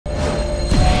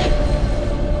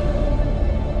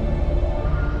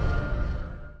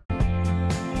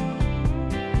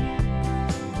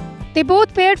They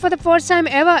both paired for the first time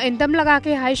ever in Dum Laga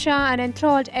Ke Haisha and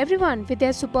enthralled everyone with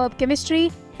their superb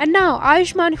chemistry. And now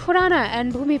Ayushmann Khurrana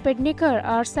and Bhumi Pednekar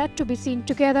are set to be seen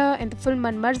together in the film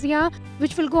Manmarziyan,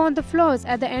 which will go on the floors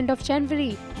at the end of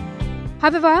January.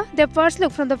 However, their first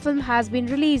look from the film has been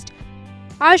released.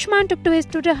 Ayushmann took to his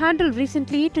Twitter handle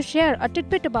recently to share a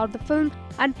tidbit about the film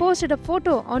and posted a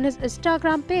photo on his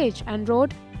Instagram page and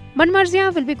wrote,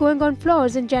 "Manmarziyan will be going on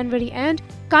floors in January and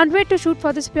can't wait to shoot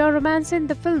for this pure romance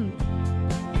in the film."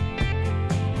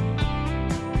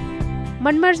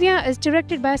 Manmarziyan is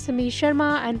directed by Sameer Sharma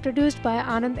and produced by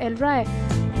Anand L. Rai.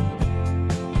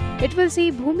 It will see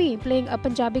Bhumi playing a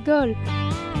Punjabi girl.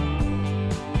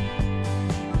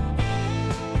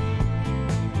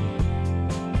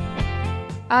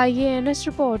 IANS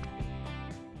report.